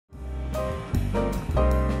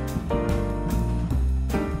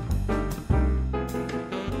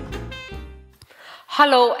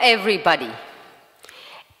Hello everybody.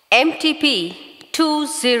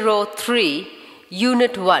 MTP203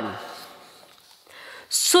 Unit 1.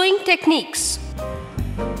 Sewing Techniques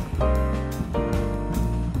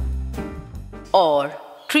or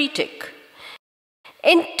Tritik.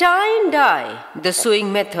 In tie and dye, the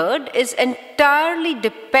sewing method is entirely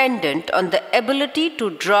dependent on the ability to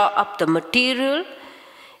draw up the material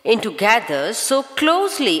into gathers so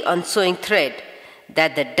closely on sewing thread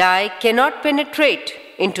that the dye cannot penetrate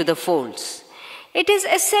into the folds. It is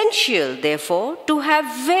essential, therefore, to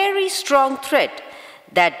have very strong thread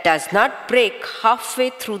that does not break halfway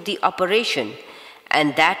through the operation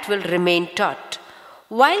and that will remain taut,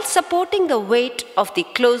 while supporting the weight of the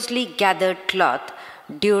closely gathered cloth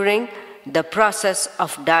during the process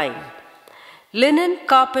of dyeing. Linen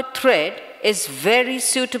carpet thread is very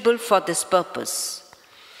suitable for this purpose.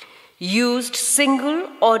 Used single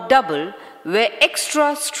or double where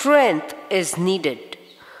extra strength is needed.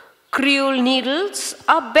 Crewel needles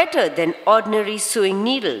are better than ordinary sewing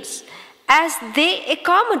needles as they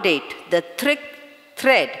accommodate the thick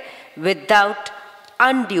thread without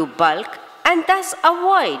undue bulk and thus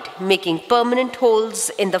avoid making permanent holes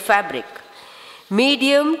in the fabric.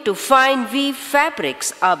 Medium to fine weave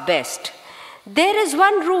fabrics are best. There is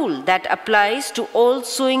one rule that applies to all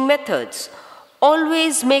sewing methods.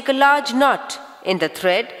 Always make a large knot in the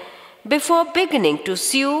thread before beginning to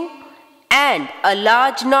sew and a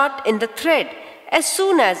large knot in the thread as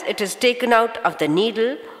soon as it is taken out of the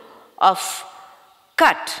needle of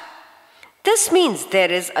cut. This means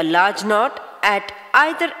there is a large knot at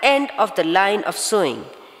either end of the line of sewing.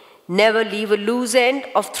 Never leave a loose end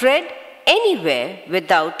of thread anywhere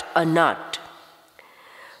without a knot.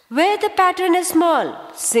 Where the pattern is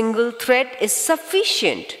small, single thread is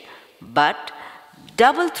sufficient, but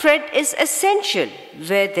double thread is essential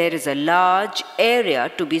where there is a large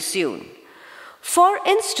area to be sewn. For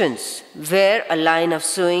instance, where a line of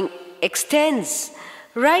sewing extends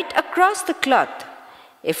right across the cloth,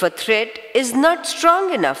 if a thread is not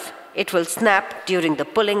strong enough, it will snap during the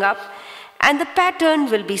pulling up and the pattern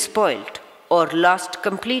will be spoiled or lost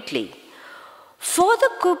completely. For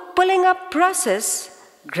the pulling up process,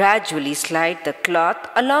 gradually slide the cloth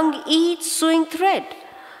along each sewing thread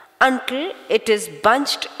until it is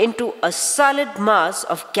bunched into a solid mass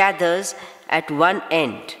of gathers at one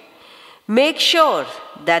end. Make sure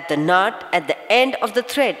that the knot at the end of the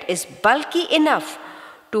thread is bulky enough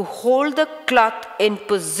to hold the cloth in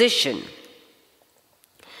position.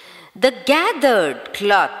 The gathered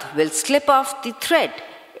cloth will slip off the thread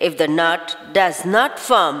if the knot does not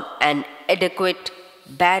form an adequate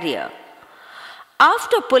barrier.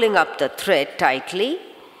 After pulling up the thread tightly,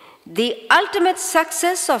 the ultimate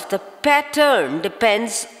success of the pattern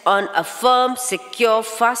depends on a firm, secure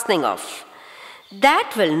fastening off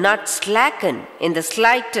that will not slacken in the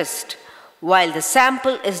slightest while the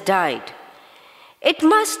sample is dyed. It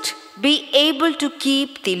must be able to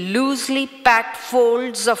keep the loosely packed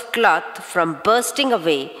folds of cloth from bursting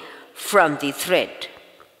away from the thread.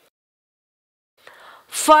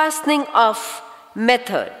 Fastening off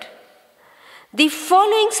method. The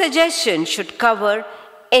following suggestion should cover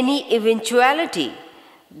any eventuality.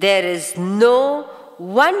 There is no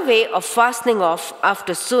one way of fastening off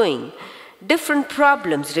after sewing. Different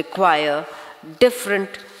problems require different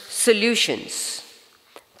solutions.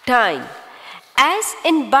 Tying. As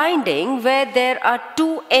in binding, where there are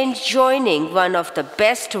two ends joining, one of the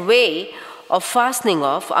best way of fastening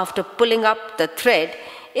off after pulling up the thread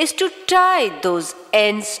is to tie those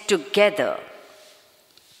ends together.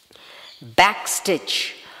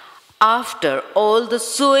 Backstitch. After all the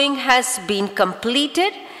sewing has been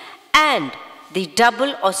completed and the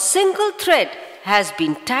double or single thread has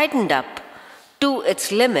been tightened up to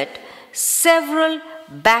its limit, several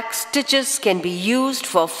back stitches can be used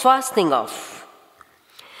for fastening off.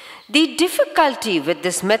 The difficulty with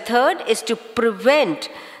this method is to prevent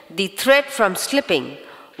the thread from slipping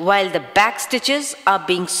while the back stitches are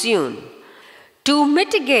being sewn. To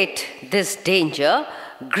mitigate this danger,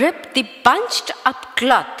 grip the bunched up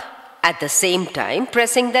cloth at the same time,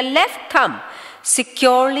 pressing the left thumb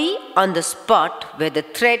securely on the spot where the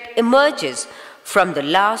thread emerges from the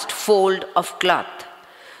last fold of cloth.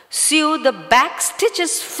 Sew the back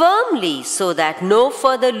stitches firmly so that no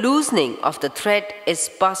further loosening of the thread is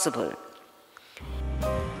possible.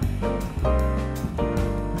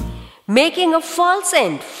 Making a false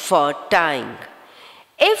end for tying.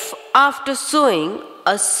 If after sewing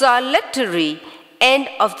a solitary end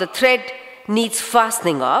of the thread needs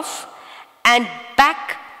fastening off and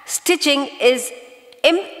back stitching is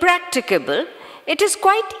impracticable, it is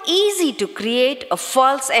quite easy to create a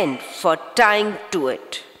false end for tying to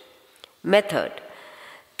it. Method.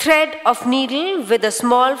 thread of needle with a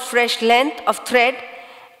small fresh length of thread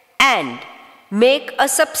and make a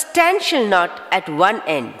substantial knot at one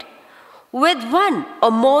end. With one or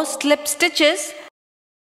more slip stitches,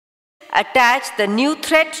 attach the new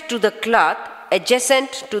thread to the cloth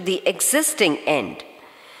adjacent to the existing end.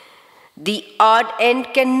 The odd end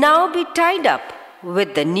can now be tied up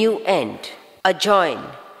with the new end. A join.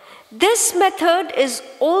 This method is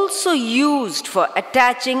also used for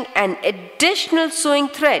attaching an additional sewing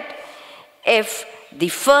thread if the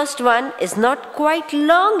first one is not quite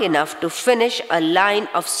long enough to finish a line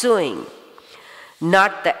of sewing.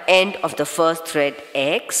 Knot the end of the first thread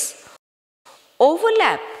X.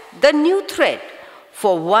 Overlap the new thread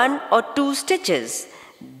for 1 or 2 stitches.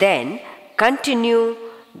 Then continue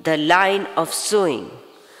the line of sewing.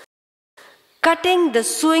 Cutting the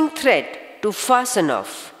sewing thread to fasten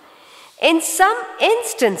off. In some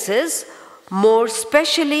instances, more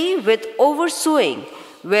especially with oversewing,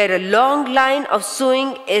 where a long line of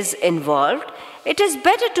sewing is involved, it is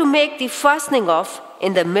better to make the fastening off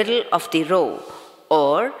in the middle of the row,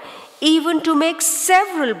 or even to make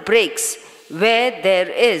several breaks where there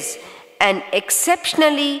is an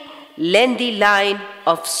exceptionally lengthy line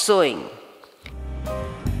of sewing.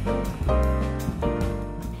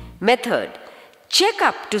 Method. Check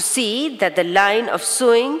up to see that the line of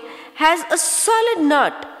sewing has a solid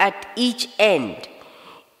knot at each end.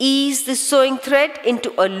 Ease the sewing thread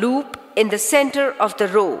into a loop in the center of the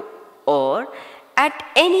row or at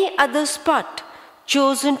any other spot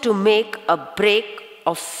chosen to make a break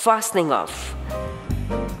of fastening off.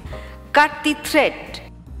 Cut the thread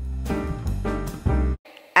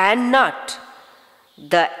and knot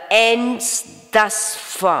the ends thus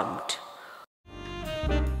formed.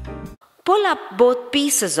 Pull up both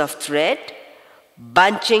pieces of thread,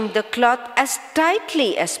 bunching the cloth as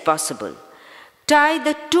tightly as possible. Tie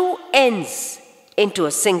the 2 ends into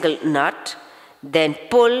a single knot, then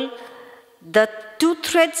pull the 2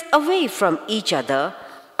 threads away from each other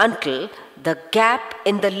until the gap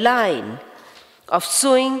in the line of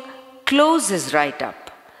sewing closes right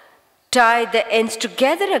up. Tie the ends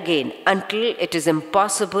together again until it is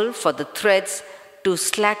impossible for the threads to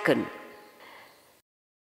slacken.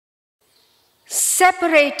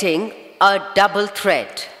 Separating a double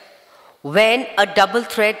thread. When a double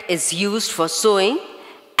thread is used for sewing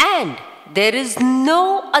and there is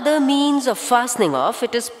no other means of fastening off,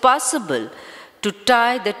 it is possible to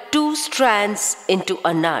tie the 2 strands into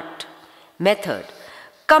a knot. Method.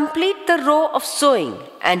 Complete the row of sewing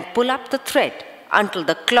and pull up the thread until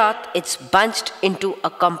the cloth is bunched into a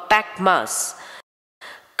compact mass.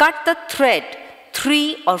 Cut the thread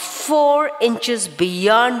 3 or 4 inches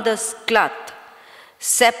beyond the cloth.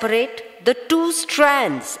 Separate the 2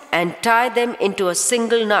 strands and tie them into a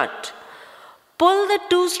single knot. Pull the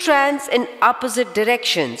 2 strands in opposite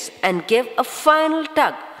directions and give a final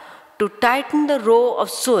tug to tighten the row of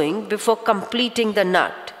sewing before completing the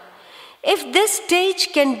knot. If this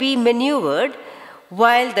stage can be maneuvered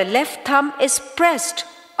while the left thumb is pressed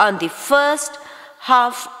on the first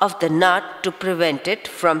half of the knot to prevent it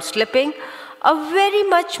from slipping, a very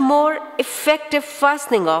much more effective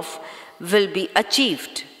fastening off will be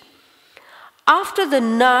achieved. After the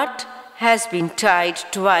knot has been tied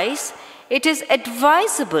twice, it is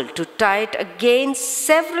advisable to tie it again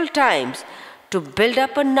several times to build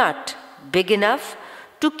up a knot big enough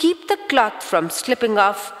to keep the cloth from slipping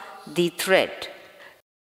off the thread.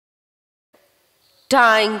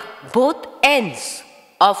 Tying both ends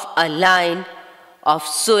of a line of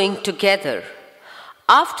sewing together.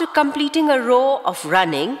 After completing a row of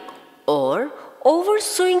running or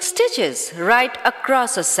oversewing stitches right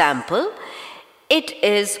across a sample, it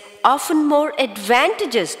is often more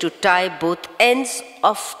advantageous to tie both ends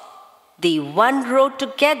of the one row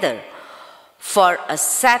together for a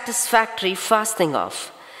satisfactory fastening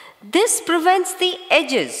off. This prevents the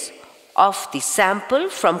edges of the sample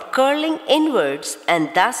from curling inwards and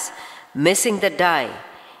thus missing the die.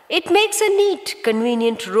 It makes a neat,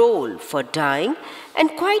 convenient roll for dyeing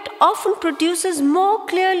and quite often produces more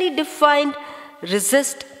clearly defined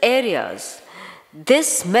resist areas.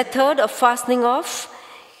 This method of fastening off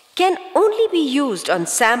can only be used on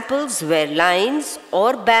samples where lines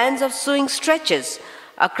or bands of sewing stretches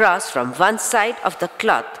across from one side of the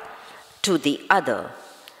cloth to the other.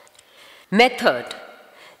 Method.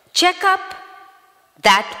 Check up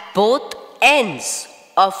that both ends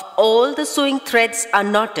of all the sewing threads are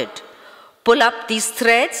knotted. Pull up these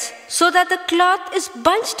threads so that the cloth is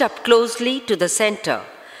bunched up closely to the center.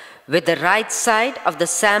 With the right side of the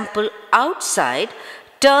sample outside,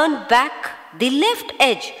 turn back the left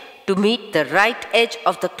edge to meet the right edge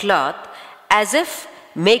of the cloth as if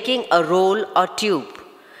making a roll or tube.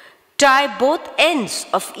 Tie both ends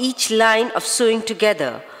of each line of sewing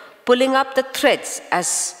together, pulling up the threads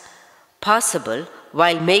as possible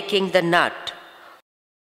while making the knot.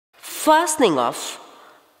 Fastening off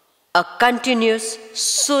a continuous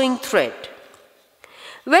sewing thread.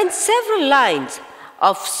 When several lines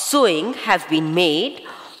of sewing have been made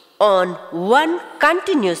on one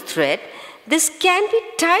continuous thread, this can be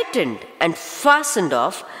tightened and fastened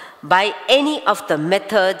off by any of the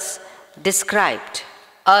methods described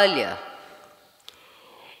earlier.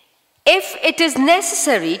 If it is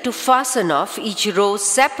necessary to fasten off each row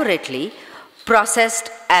separately,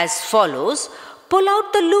 processed as follows: pull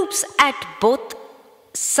out the loops at both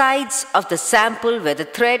sides of the sample where the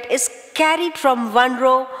thread is carried from one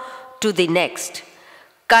row to the next.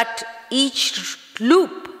 Cut each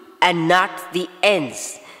loop and knot the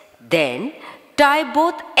ends. Then tie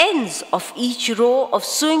both ends of each row of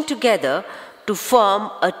sewing together to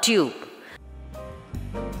form a tube.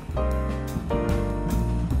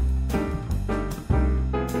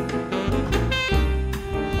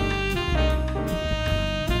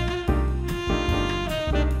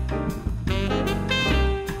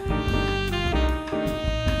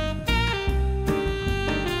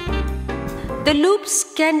 The loops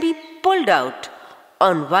can be pulled out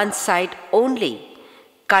on one side only.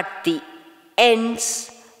 Cut the ends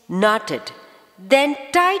knotted, then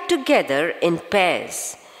tied together in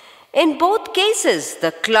pairs. In both cases,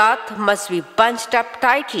 the cloth must be bunched up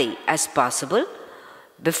tightly as possible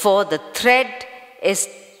before the thread is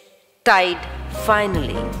tied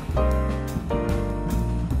finally.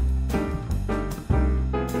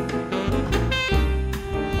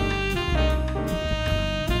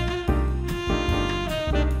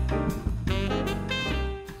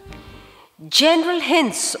 General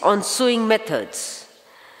hints on sewing methods.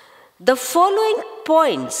 The following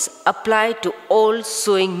points apply to all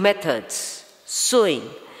sewing methods. Sewing.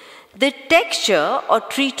 The texture or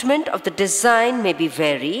treatment of the design may be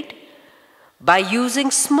varied by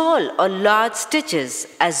using small or large stitches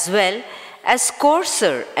as well as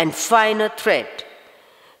coarser and finer thread.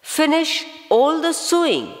 Finish all the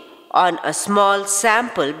sewing on a small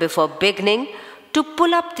sample before beginning to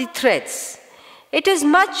pull up the threads. It is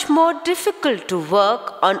much more difficult to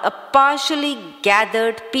work on a partially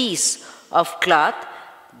gathered piece of cloth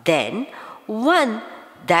than one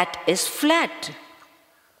that is flat.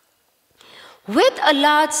 With a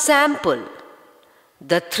large sample,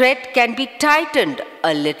 the thread can be tightened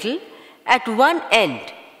a little at one end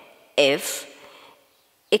if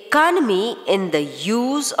economy in the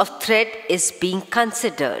use of thread is being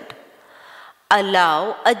considered.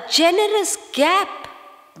 Allow a generous gap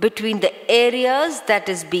between the areas that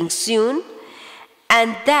is being sewn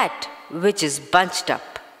and that which is bunched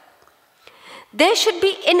up. There should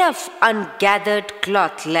be enough ungathered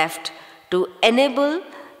cloth left to enable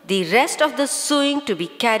the rest of the sewing to be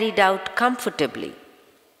carried out comfortably.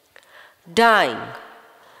 Dyeing.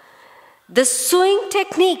 The sewing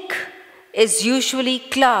technique is usually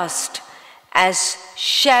classed as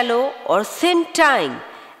shallow or thin tying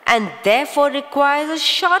and therefore requires a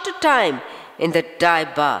shorter time in the dye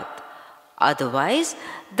bath. Otherwise,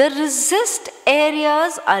 the resist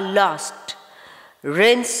areas are lost.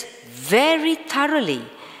 Rinse very thoroughly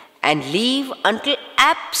and leave until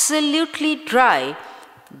absolutely dry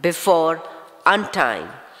before untying.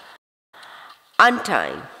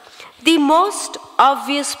 Untying. The most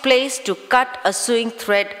obvious place to cut a sewing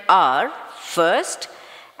thread are, first,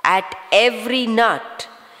 at every knot.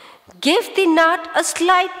 Give the knot a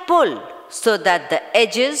slight pull so that the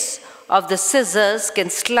edges of the scissors can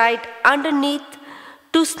slide underneath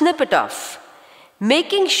to snip it off,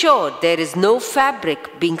 making sure there is no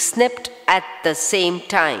fabric being snipped at the same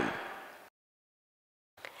time.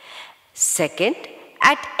 Second,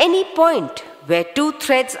 at any point where two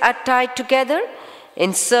threads are tied together,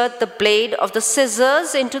 insert the blade of the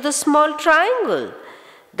scissors into the small triangle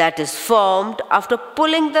that is formed after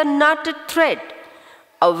pulling the knotted thread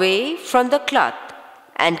away from the cloth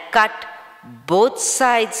and cut both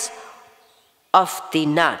sides of the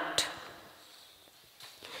knot.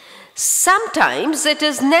 Sometimes it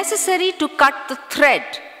is necessary to cut the thread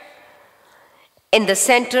in the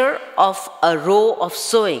center of a row of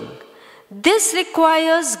sewing. This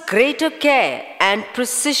requires greater care and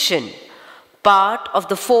precision. Part of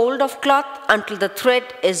the fold of cloth until the thread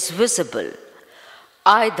is visible.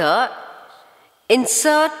 Either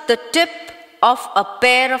insert the tip of a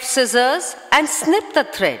pair of scissors and snip the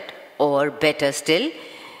thread, or better still,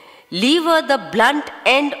 lever the blunt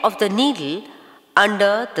end of the needle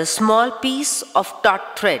under the small piece of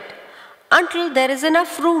taut thread until there is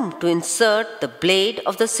enough room to insert the blade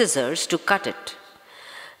of the scissors to cut it.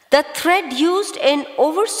 The thread used in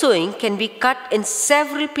oversewing can be cut in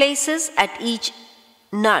several places at each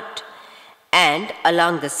nut and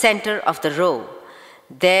along the center of the row.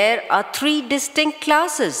 There are three distinct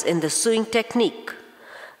classes in the sewing technique: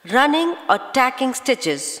 running or tacking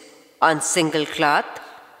stitches on single cloth.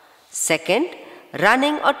 Second,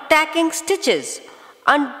 running or tacking stitches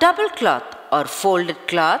on double cloth or folded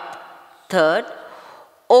cloth. Third,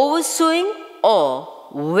 oversewing or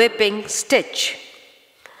whipping stitch.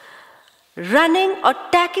 Running or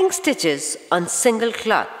tacking stitches on single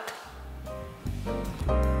cloth.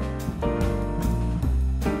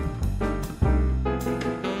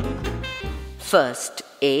 First,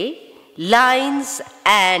 A. Lines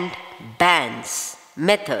and bands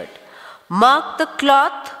method. Mark the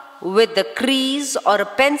cloth with the crease or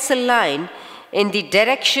a pencil line in the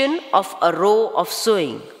direction of a row of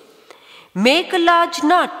sewing. Make a large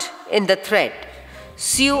knot in the thread.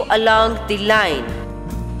 Sew along the line.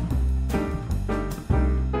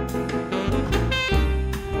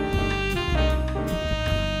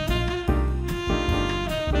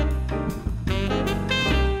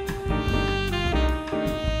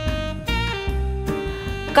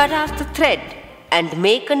 Cut off the thread and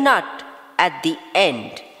make a knot at the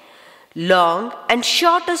end. Long and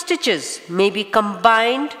shorter stitches may be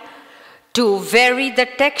combined to vary the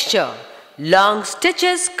texture. Long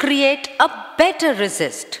stitches create a better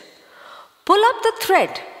resist. Pull up the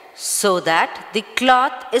thread so that the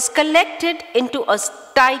cloth is collected into a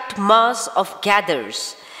tight mass of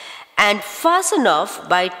gathers, and fasten off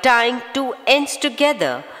by tying two ends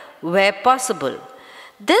together where possible.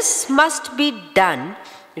 This must be done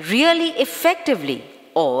really effectively,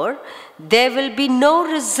 or there will be no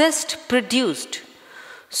resist produced.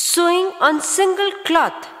 Sewing on single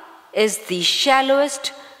cloth is the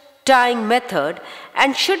shallowest tying method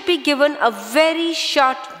and should be given a very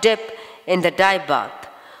short dip in the dye bath.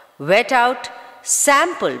 Wet out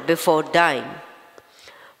sample before dyeing.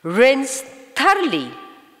 Rinse thoroughly,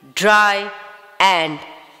 dry and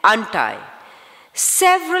untie.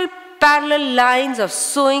 Several parallel lines of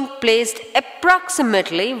sewing placed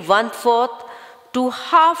approximately 1/4 to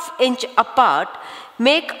 1/2 inch apart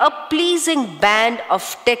make a pleasing band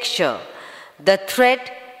of texture. The thread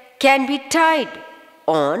can be tied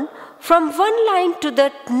on from one line to the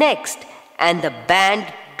next and the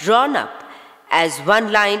band drawn up as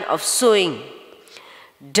one line of sewing.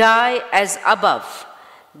 Dye as above.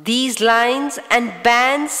 These lines and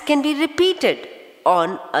bands can be repeated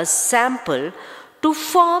on a sample to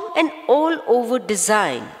form an all-over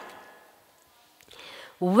design.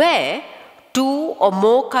 Where two or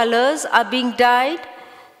more colors are being dyed,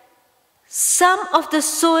 some of the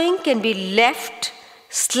sewing can be left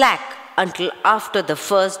slack until after the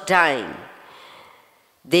first dyeing.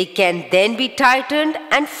 They can then be tightened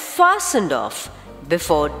and fastened off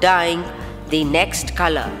before dyeing the next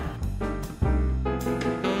color.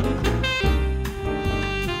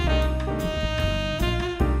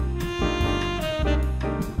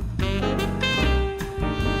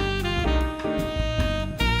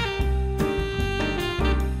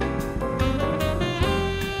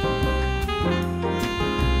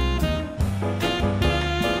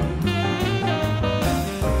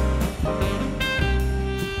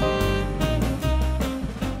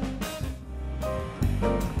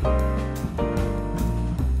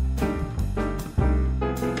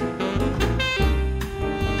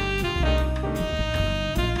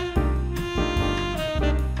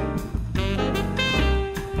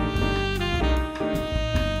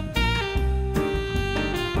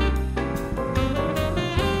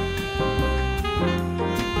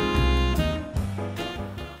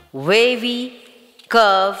 Wavy,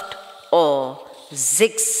 curved or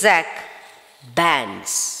zigzag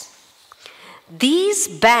bands. These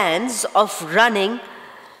bands of running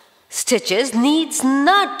stitches needs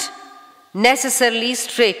not necessarily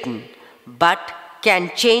straighten but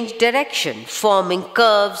can change direction, forming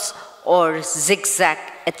curves or zigzag,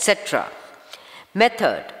 etc.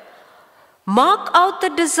 Method. Mark out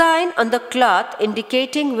the design on the cloth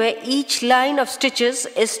indicating where each line of stitches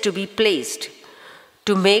is to be placed.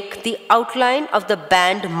 To make the outline of the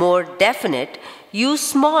band more definite, use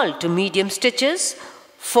small to medium stitches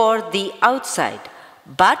for the outside.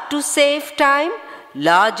 But to save time,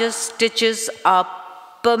 larger stitches are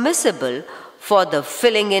permissible for the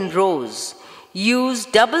filling in rows. Use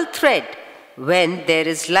double thread when there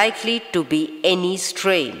is likely to be any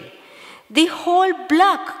strain. The whole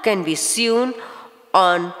block can be sewn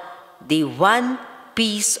on the one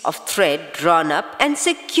piece of thread drawn up and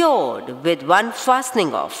secured with one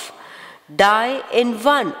fastening off. Dye in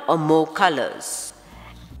one or more colors.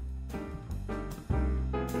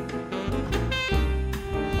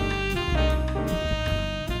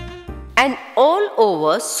 An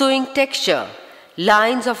all-over sewing texture.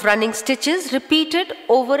 Lines of running stitches repeated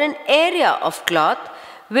over an area of cloth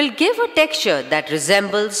will give a texture that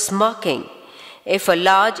resembles marking. If a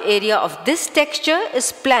large area of this texture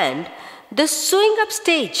is planned, the sewing up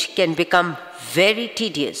stage can become very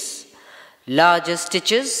tedious. Larger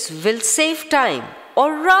stitches will save time,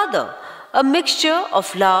 or rather, a mixture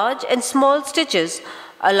of large and small stitches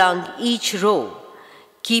along each row.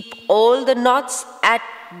 Keep all the knots at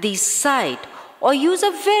the side or use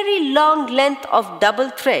a very long length of double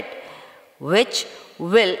thread, which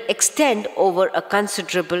will extend over a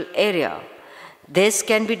considerable area. This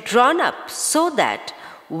can be drawn up so that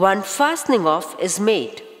one fastening off is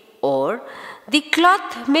made, or the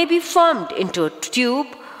cloth may be formed into a tube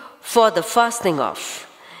for the fastening off.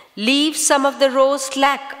 Leave some of the rows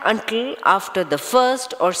slack until after the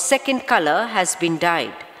first or second color has been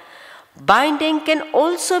dyed. Binding can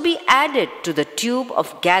also be added to the tube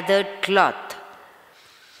of gathered cloth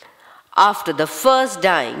after the first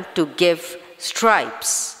dyeing to give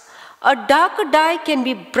stripes. A darker dye can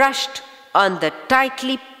be brushed on the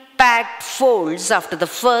tightly packed folds after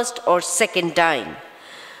the first or second dyeing.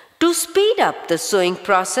 To speed up the sewing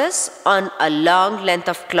process on a long length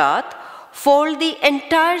of cloth, fold the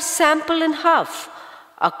entire sample in half,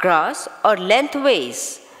 across or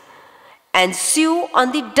lengthways, and sew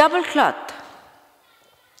on the double cloth.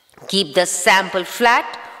 Keep the sample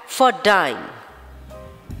flat for dyeing.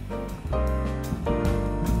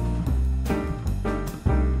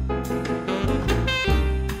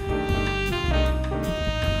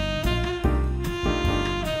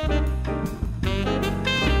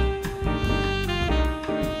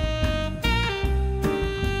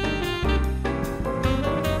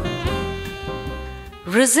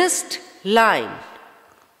 Resist line.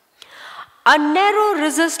 A narrow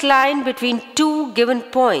resist line between two given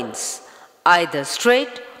points, either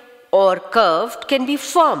straight or curved, can be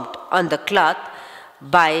formed on the cloth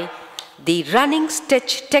by the running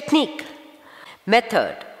stitch technique.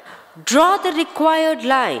 Method: draw the required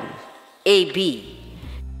line AB.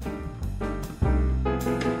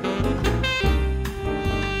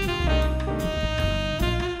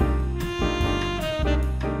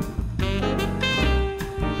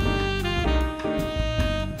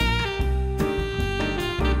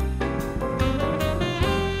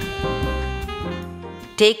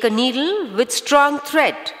 Take a needle with strong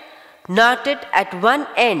thread, knot it at one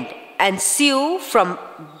end and sew from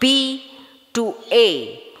B to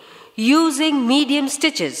A using medium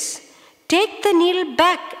stitches. Take the needle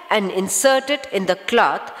back and insert it in the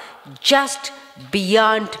cloth just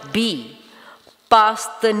beyond B. Pass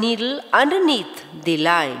the needle underneath the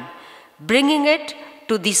line, bringing it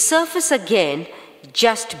to the surface again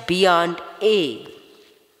just beyond A.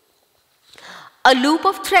 A loop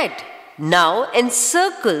of thread now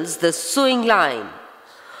encircles the sewing line.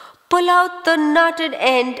 Pull out the knotted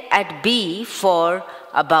end at B for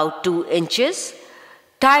about 2 inches.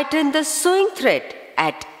 Tighten the sewing thread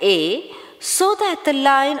at A so that the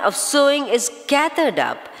line of sewing is gathered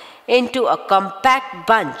up into a compact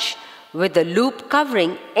bunch with the loop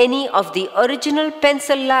covering any of the original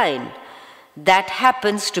pencil line that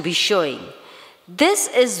happens to be showing. This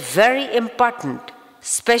is very important,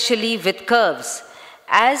 especially with curves,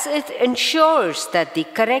 as it ensures that the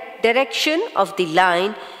correct direction of the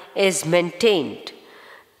line is maintained.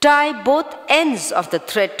 Tie both ends of the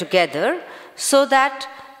thread together so that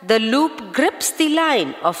the loop grips the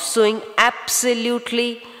line of sewing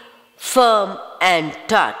absolutely firm and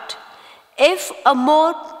taut. If a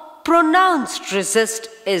more pronounced resist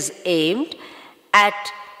is aimed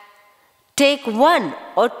at, take 1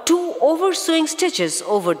 or 2 oversewing stitches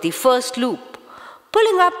over the first loop,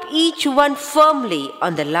 pulling up each one firmly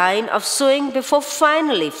on the line of sewing before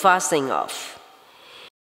finally fastening off.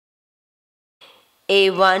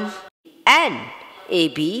 A1 and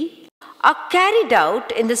AB are carried out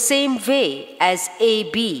in the same way as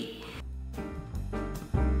AB.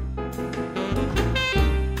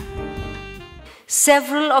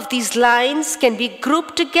 Several of these lines can be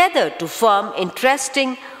grouped together to form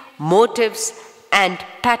interesting motifs and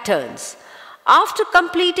patterns. After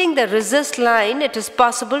completing the resist line, it is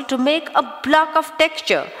possible to make a block of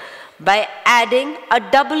texture by adding a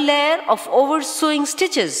double layer of oversewing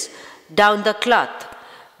stitches down the cloth,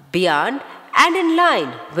 beyond and in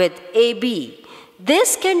line with AB.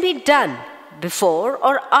 This can be done before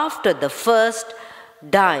or after the first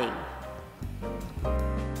dyeing.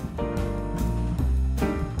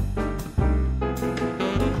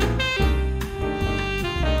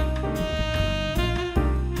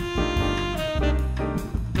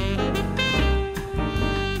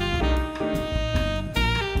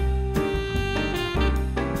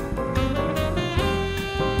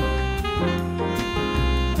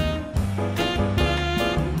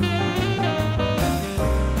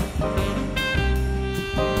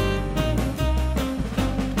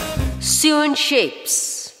 Sewn shapes.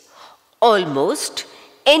 Almost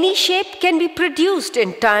any shape can be produced in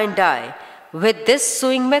tie and dye with this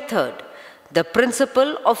sewing method. The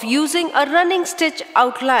principle of using a running stitch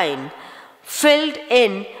outline filled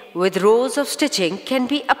in with rows of stitching can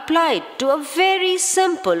be applied to a very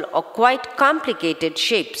simple or quite complicated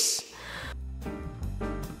shapes.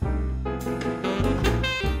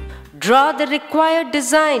 Draw the required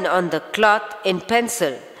design on the cloth in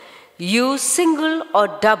pencil. Use single or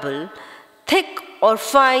double, thick or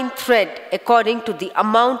fine thread according to the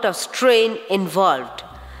amount of strain involved.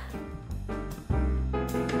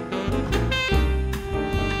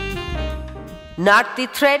 Knot the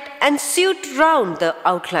thread and sew it round the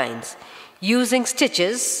outlines using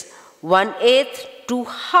stitches 1/8 to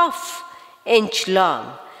 1/2 inch long.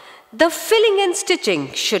 The filling and stitching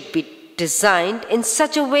should be designed in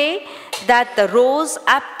such a way that the rows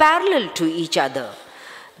are parallel to each other.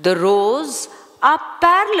 The rows are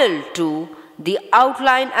parallel to the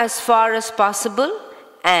outline as far as possible,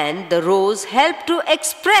 and the rows help to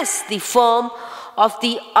express the form of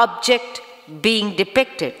the object being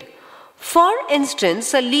depicted. For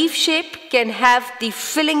instance, a leaf shape can have the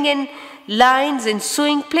filling in lines in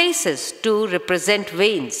sewing places to represent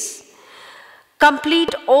veins.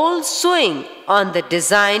 Complete all sewing on the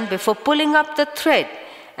design before pulling up the thread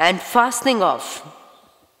and fastening off.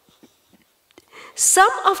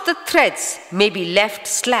 Some of the threads may be left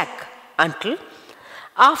slack until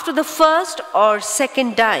after the first or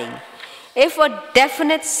second dyeing. If a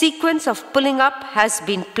definite sequence of pulling up has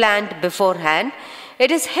been planned beforehand,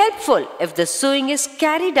 it is helpful if the sewing is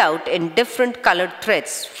carried out in different colored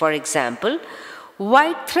threads. For example,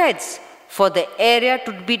 white threads for the area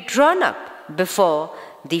to be drawn up before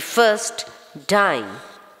the first dyeing.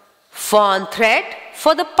 Fawn thread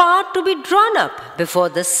for the part to be drawn up before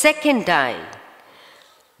the second dyeing.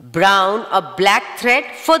 Brown or black thread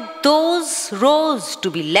for those rows to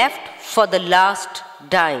be left for the last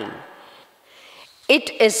dyeing. It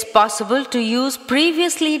is possible to use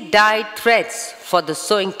previously dyed threads for the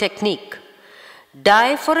sewing technique.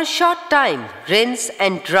 Dye for a short time, rinse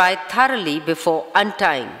and dry thoroughly before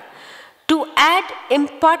untying. To add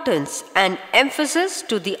importance and emphasis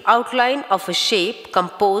to the outline of a shape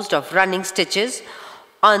composed of running stitches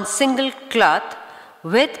on single cloth,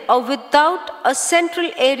 with or without a central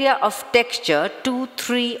area of texture, 2,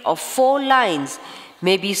 3 or 4 lines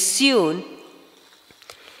may be sewn.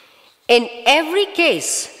 In every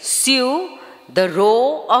case, sew the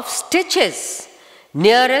row of stitches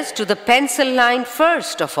nearest to the pencil line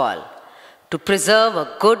first of all to preserve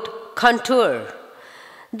a good contour.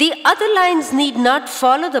 The other lines need not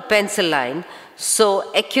follow the pencil line so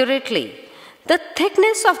accurately. The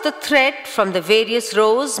thickness of the thread from the various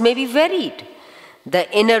rows may be varied. The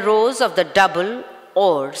inner rows of the double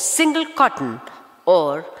or single cotton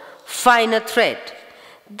or finer thread.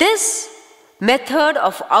 This method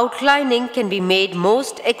of outlining can be made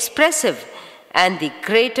most expressive, and the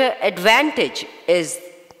greater advantage is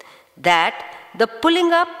that the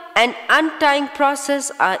pulling up and untying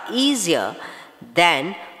process are easier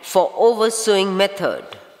than for oversewing method.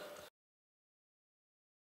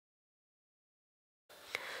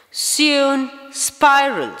 Sewn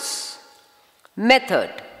spirals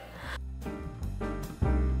method.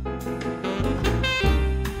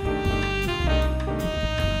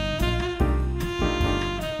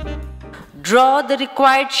 Draw the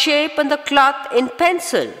required shape on the cloth in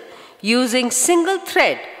pencil using single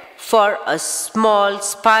thread for a small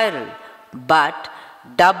spiral, but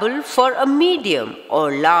double for a medium or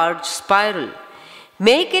large spiral.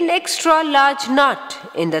 Make an extra large knot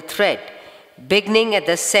in the thread. Beginning at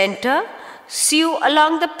the center, sew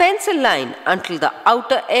along the pencil line until the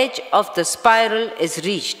outer edge of the spiral is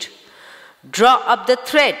reached. Draw up the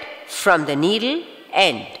thread from the needle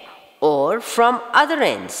end or from other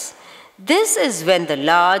ends. This is when the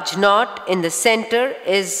large knot in the center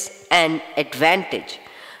is an advantage.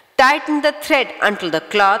 Tighten the thread until the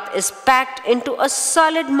cloth is packed into a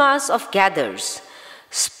solid mass of gathers.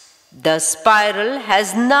 The spiral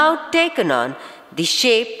has now taken on the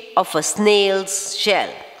shape of a snail's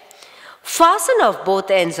shell. Fasten off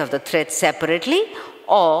both ends of the thread separately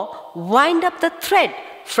or wind up the thread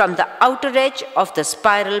from the outer edge of the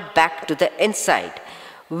spiral back to the inside,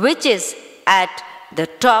 which is at the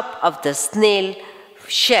top of the snail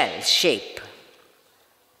shell shape.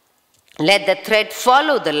 Let the thread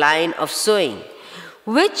follow the line of sewing,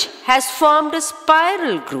 which has formed a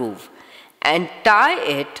spiral groove, and tie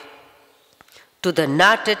it to the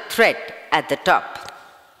knotted thread at the top.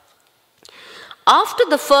 After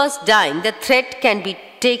the first dyeing, the thread can be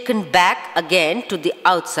taken back again to the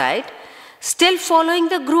outside, still following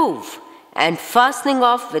the groove. and fastening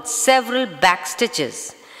off with several back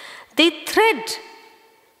stitches. The thread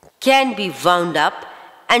can be wound up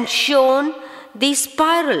and shown the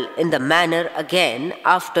spiral in the manner again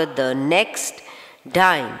after the next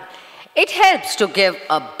dyeing. It helps to give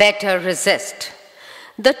a better resist.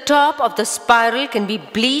 The top of the spiral can be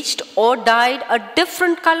bleached or dyed a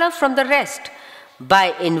different color from the rest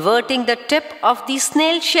by inverting the tip of the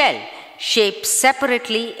snail shell shaped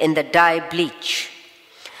separately in the dye bleach.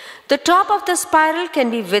 The top of the spiral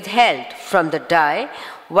can be withheld from the dye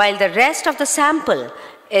while the rest of the sample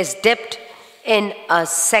is dipped in a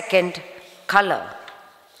second color.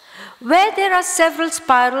 Where there are several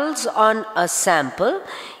spirals on a sample,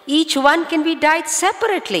 each one can be dyed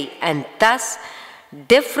separately and thus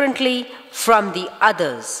differently from the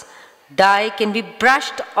others. Dye can be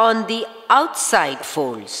brushed on the outside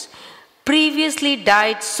folds. Previously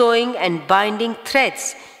dyed sewing and binding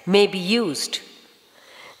threads may be used.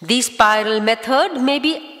 The spiral method may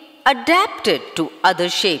be adapted to other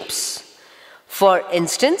shapes. For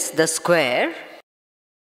instance, the square,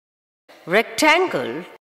 rectangle,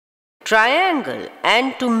 triangle,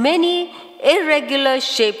 and to many irregular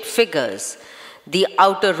shaped figures. The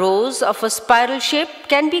outer rows of a spiral shape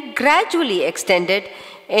can be gradually extended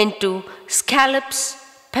into scallops,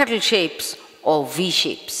 petal shapes, or V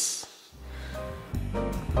shapes.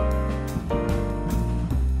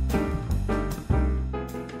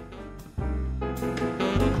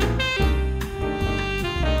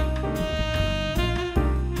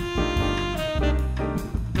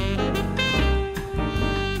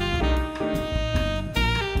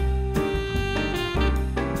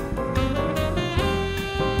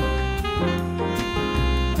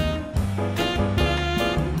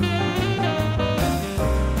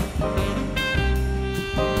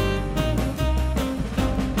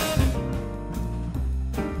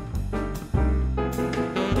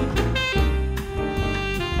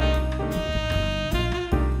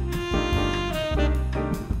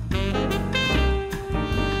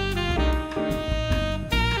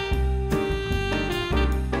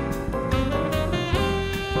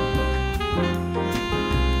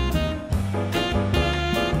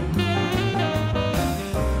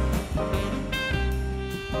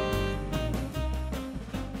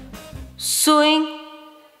 Sewing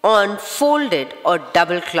on folded or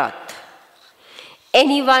double cloth.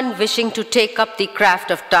 Anyone wishing to take up the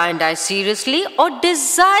craft of tie and dye seriously or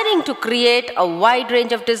desiring to create a wide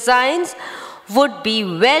range of designs would be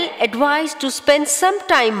well advised to spend some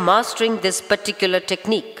time mastering this particular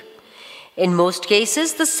technique. In most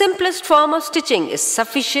cases, the simplest form of stitching is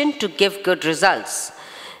sufficient to give good results.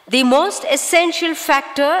 The most essential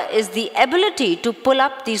factor is the ability to pull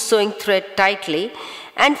up the sewing thread tightly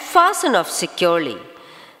and fasten off securely.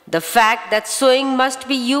 The fact that sewing must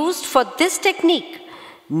be used for this technique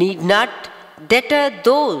need not deter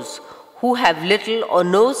those who have little or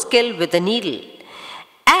no skill with the needle,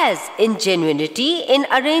 as ingenuity in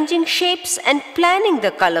arranging shapes and planning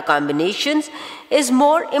the color combinations is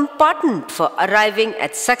more important for arriving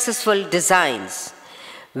at successful designs.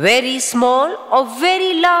 Very small or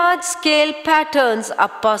very large scale patterns are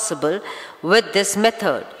possible with this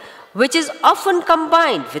method, which is often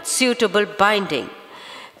combined with suitable binding.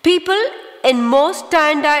 People in most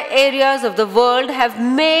tie and dye areas of the world have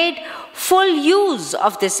made full use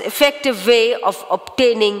of this effective way of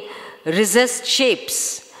obtaining resist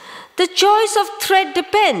shapes. The choice of thread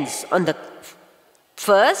depends on the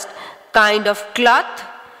first kind of cloth.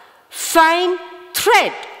 Fine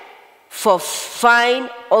thread for fine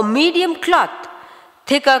or medium cloth.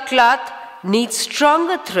 Thicker cloth needs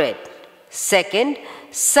stronger thread. Second,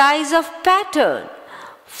 size of pattern.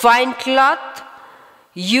 Fine cloth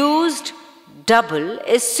used double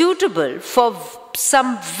is suitable for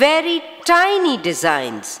some very tiny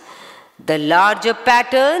designs. The larger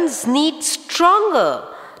patterns need stronger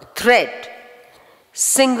thread,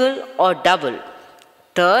 single or double.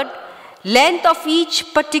 Third, length of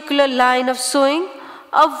each particular line of sewing.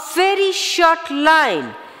 A very short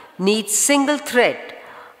line needs single thread,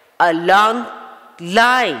 a long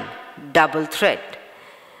line double thread.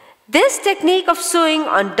 This technique of sewing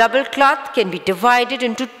on double cloth can be divided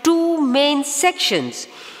into two main sections,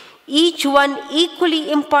 each one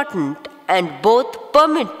equally important and both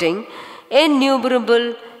permitting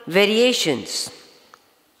innumerable variations.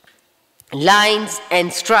 Lines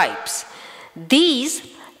and stripes. These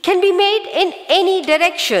can be made in any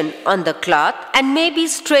direction on the cloth and may be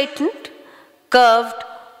straightened, curved,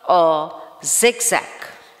 or zigzag.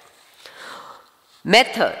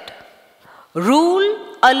 Method. Rule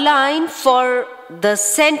a line for the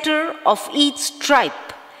center of each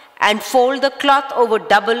stripe and fold the cloth over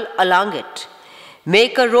double along it.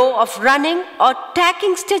 Make a row of running or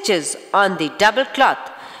tacking stitches on the double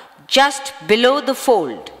cloth just below the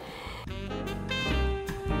fold.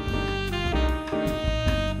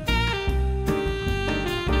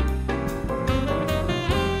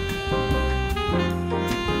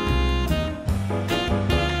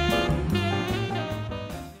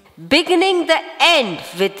 Beginning the end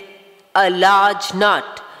with a large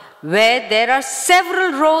knot where there are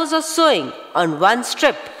several rows of sewing on one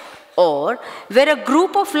strip, or where a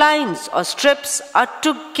group of lines or strips are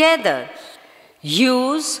together.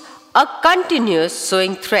 Use a continuous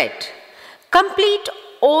sewing thread. Complete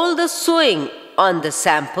all the sewing on the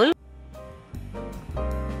sample.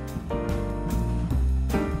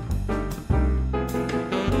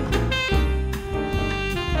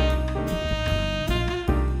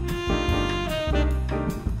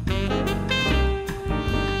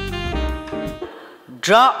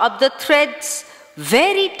 Draw up the threads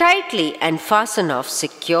very tightly and fasten off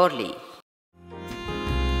securely.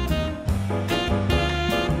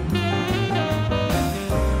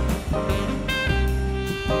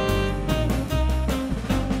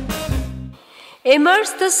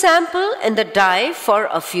 Immerse the sample in the dye for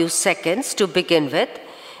a few seconds to begin with.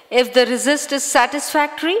 If the resist is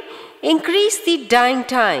satisfactory, increase the dyeing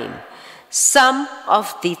time. Some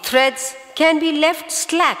of the threads can be left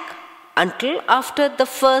slack until after the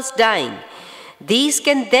first dyeing. These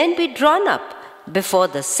can then be drawn up before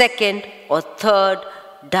the second or third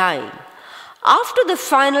dyeing. After the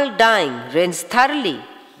final dyeing, rinse thoroughly,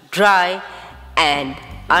 dry and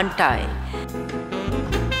untie.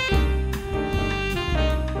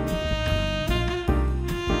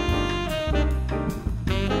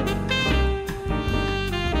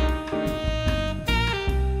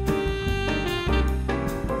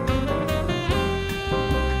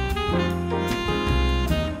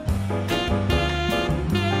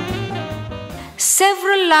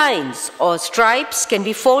 Several lines or stripes can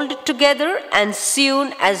be folded together and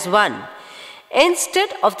sewn as one. Instead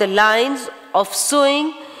of the lines of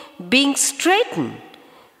sewing being straightened,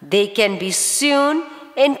 they can be sewn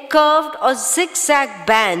in curved or zigzag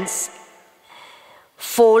bands.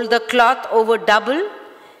 Fold the cloth over double.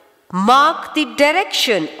 Mark the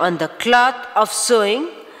direction on the cloth of sewing.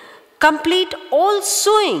 Complete all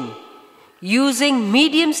sewing using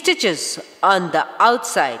medium stitches on the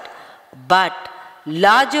outside, but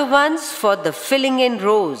larger ones for the filling in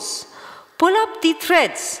rows. Pull up the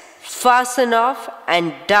threads, fasten off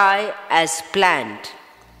and dye as planned.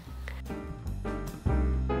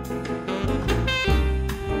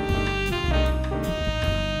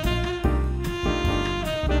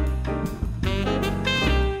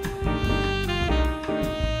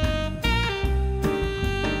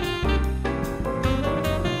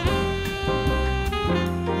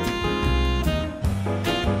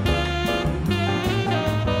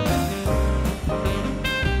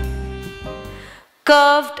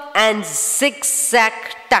 Curved and zigzag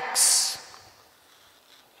tucks.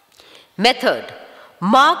 Method: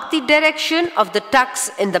 mark the direction of the tucks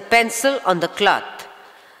in the pencil on the cloth.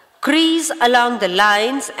 Crease along the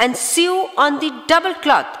lines and sew on the double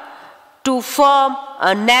cloth to form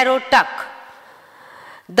a narrow tuck.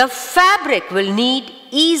 The fabric will need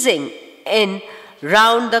easing in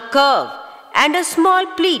round the curve, and a small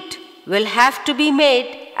pleat will have to be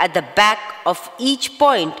made at the back of each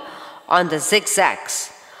point on the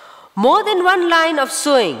zigzags. More than one line of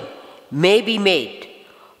sewing may be made.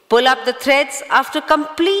 Pull up the threads after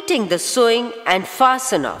completing the sewing and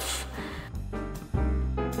fasten off.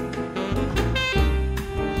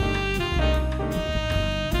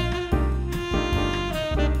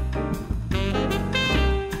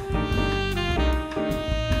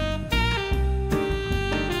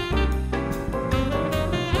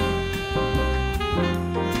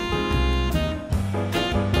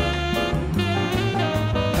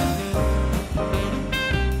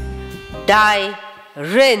 Dye,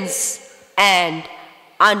 rinse and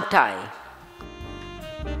untie.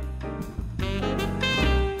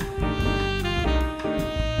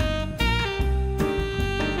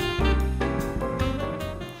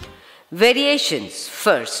 Variations.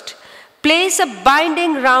 First, place a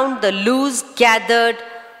binding round the loose gathered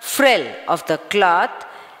frill of the cloth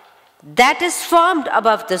that is formed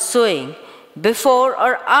above the sewing before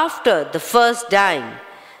or after the first dyeing.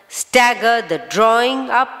 Stagger the drawing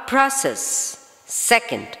up process.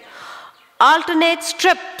 Second, alternate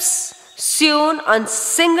strips sewn on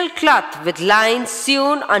single cloth with lines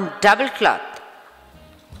sewn on double cloth.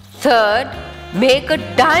 Third, make a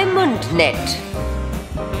diamond net.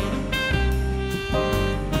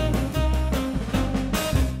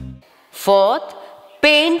 Fourth,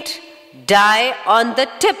 paint dye on the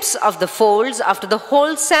tips of the folds after the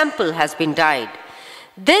whole sample has been dyed.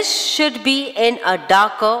 This should be in a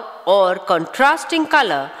darker or contrasting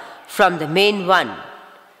color from the main one.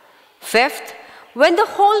 Fifth, when the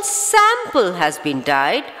whole sample has been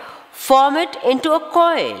dyed, form it into a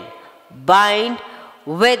coil, bind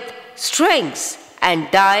with strings and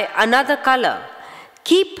dye another color.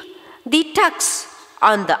 Keep the tucks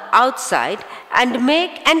on the outside and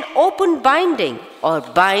make an open binding or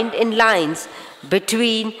bind in lines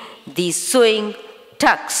between the sewing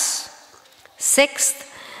tucks.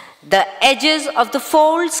 Sixth, the edges of the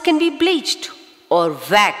folds can be bleached or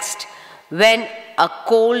waxed when a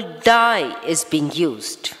cold dye is being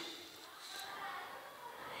used.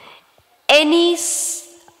 Any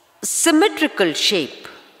symmetrical shape.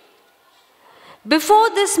 Before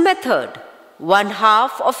this method, one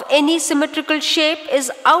half of any symmetrical shape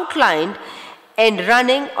is outlined in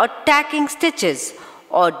running or tacking stitches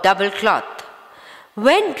or double cloth.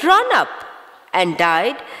 When drawn up and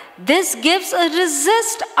dyed, this gives a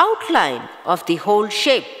recessed outline of the whole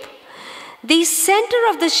shape. The center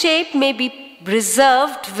of the shape may be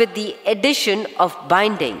preserved with the addition of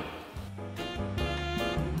binding.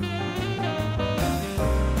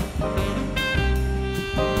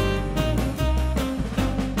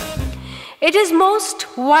 It is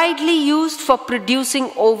most widely used for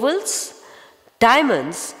producing ovals,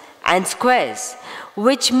 diamonds, and squares,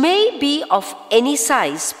 which may be of any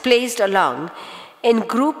size placed along in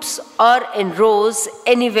groups or in rows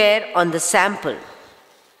anywhere on the sample.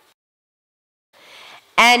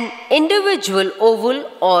 An individual oval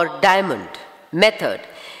or diamond method.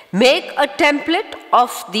 Make a template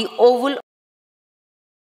of the oval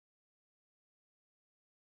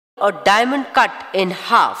or diamond cut in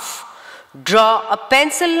half. Draw a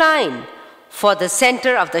pencil line for the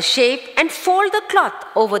center of the shape and fold the cloth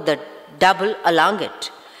over the double along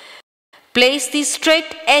it. Place the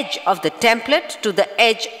straight edge of the template to the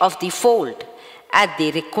edge of the fold at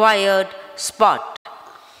the required spot.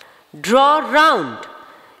 Draw round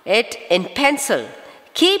it in pencil.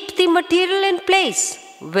 Keep the material in place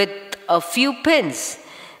with a few pins.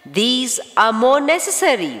 These are more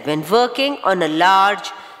necessary when working on a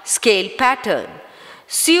large scale pattern.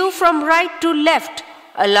 Sew from right to left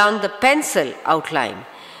along the pencil outline,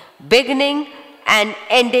 beginning and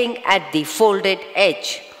ending at the folded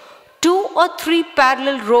edge. 2 or 3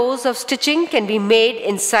 parallel rows of stitching can be made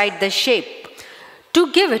inside the shape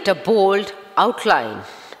to give it a bold outline.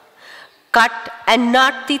 Cut and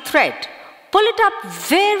knot the thread. Pull it up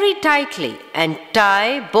very tightly and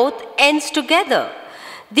tie both ends together.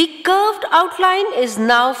 The curved outline is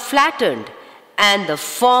now flattened and the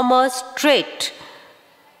former straight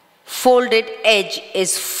folded edge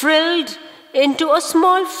is frilled into a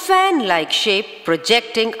small fan-like shape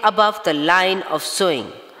projecting above the line of sewing.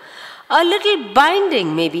 A little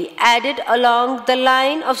binding may be added along the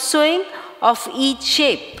line of sewing of each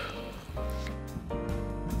shape.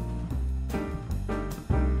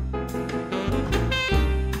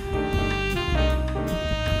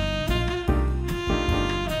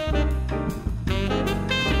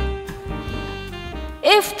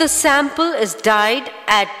 If the sample is dyed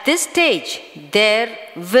at this stage, there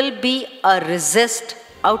will be a recessed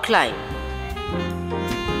outline.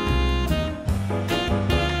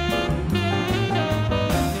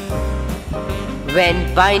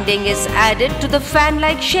 When binding is added to the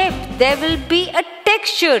fan-like shape, there will be a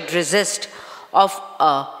textured recess of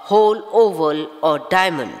a whole oval or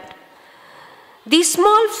diamond. The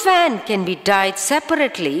small fan can be dyed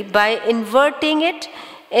separately by inverting it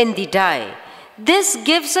in the die. This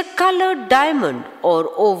gives a colored diamond or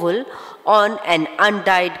oval on an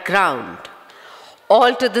undyed ground.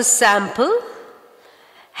 Alter the sample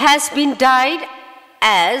has been dyed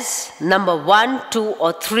as number 1, 2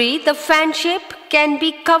 or 3. The fan shape can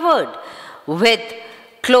be covered with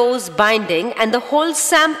close binding and the whole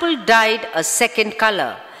sample dyed a second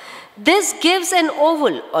color. This gives an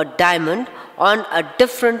oval or diamond on a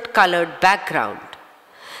different colored background.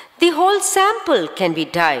 The whole sample can be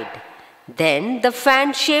dyed. Then the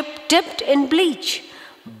fan shape dipped in bleach.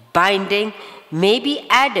 Binding may be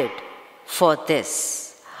added for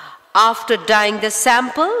this. After dyeing the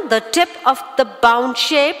sample, the tip of the bound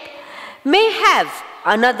shape may have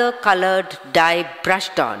another colored dye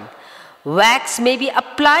brushed on. Wax may be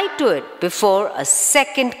applied to it before a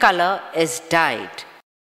second color is dyed.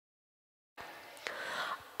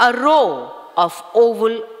 A row of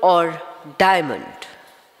oval or diamond.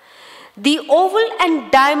 The oval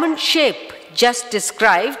and diamond shape just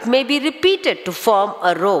described may be repeated to form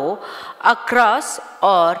a row across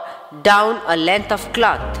or down a length of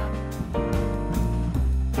cloth.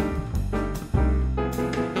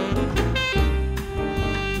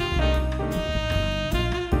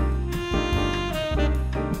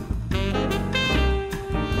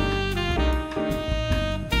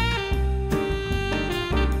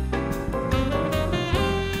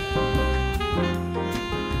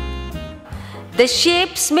 The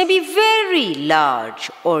shapes may be very large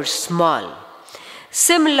or small,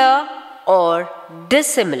 similar or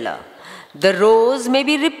dissimilar. The rows may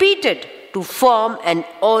be repeated to form an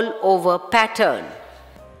all-over pattern.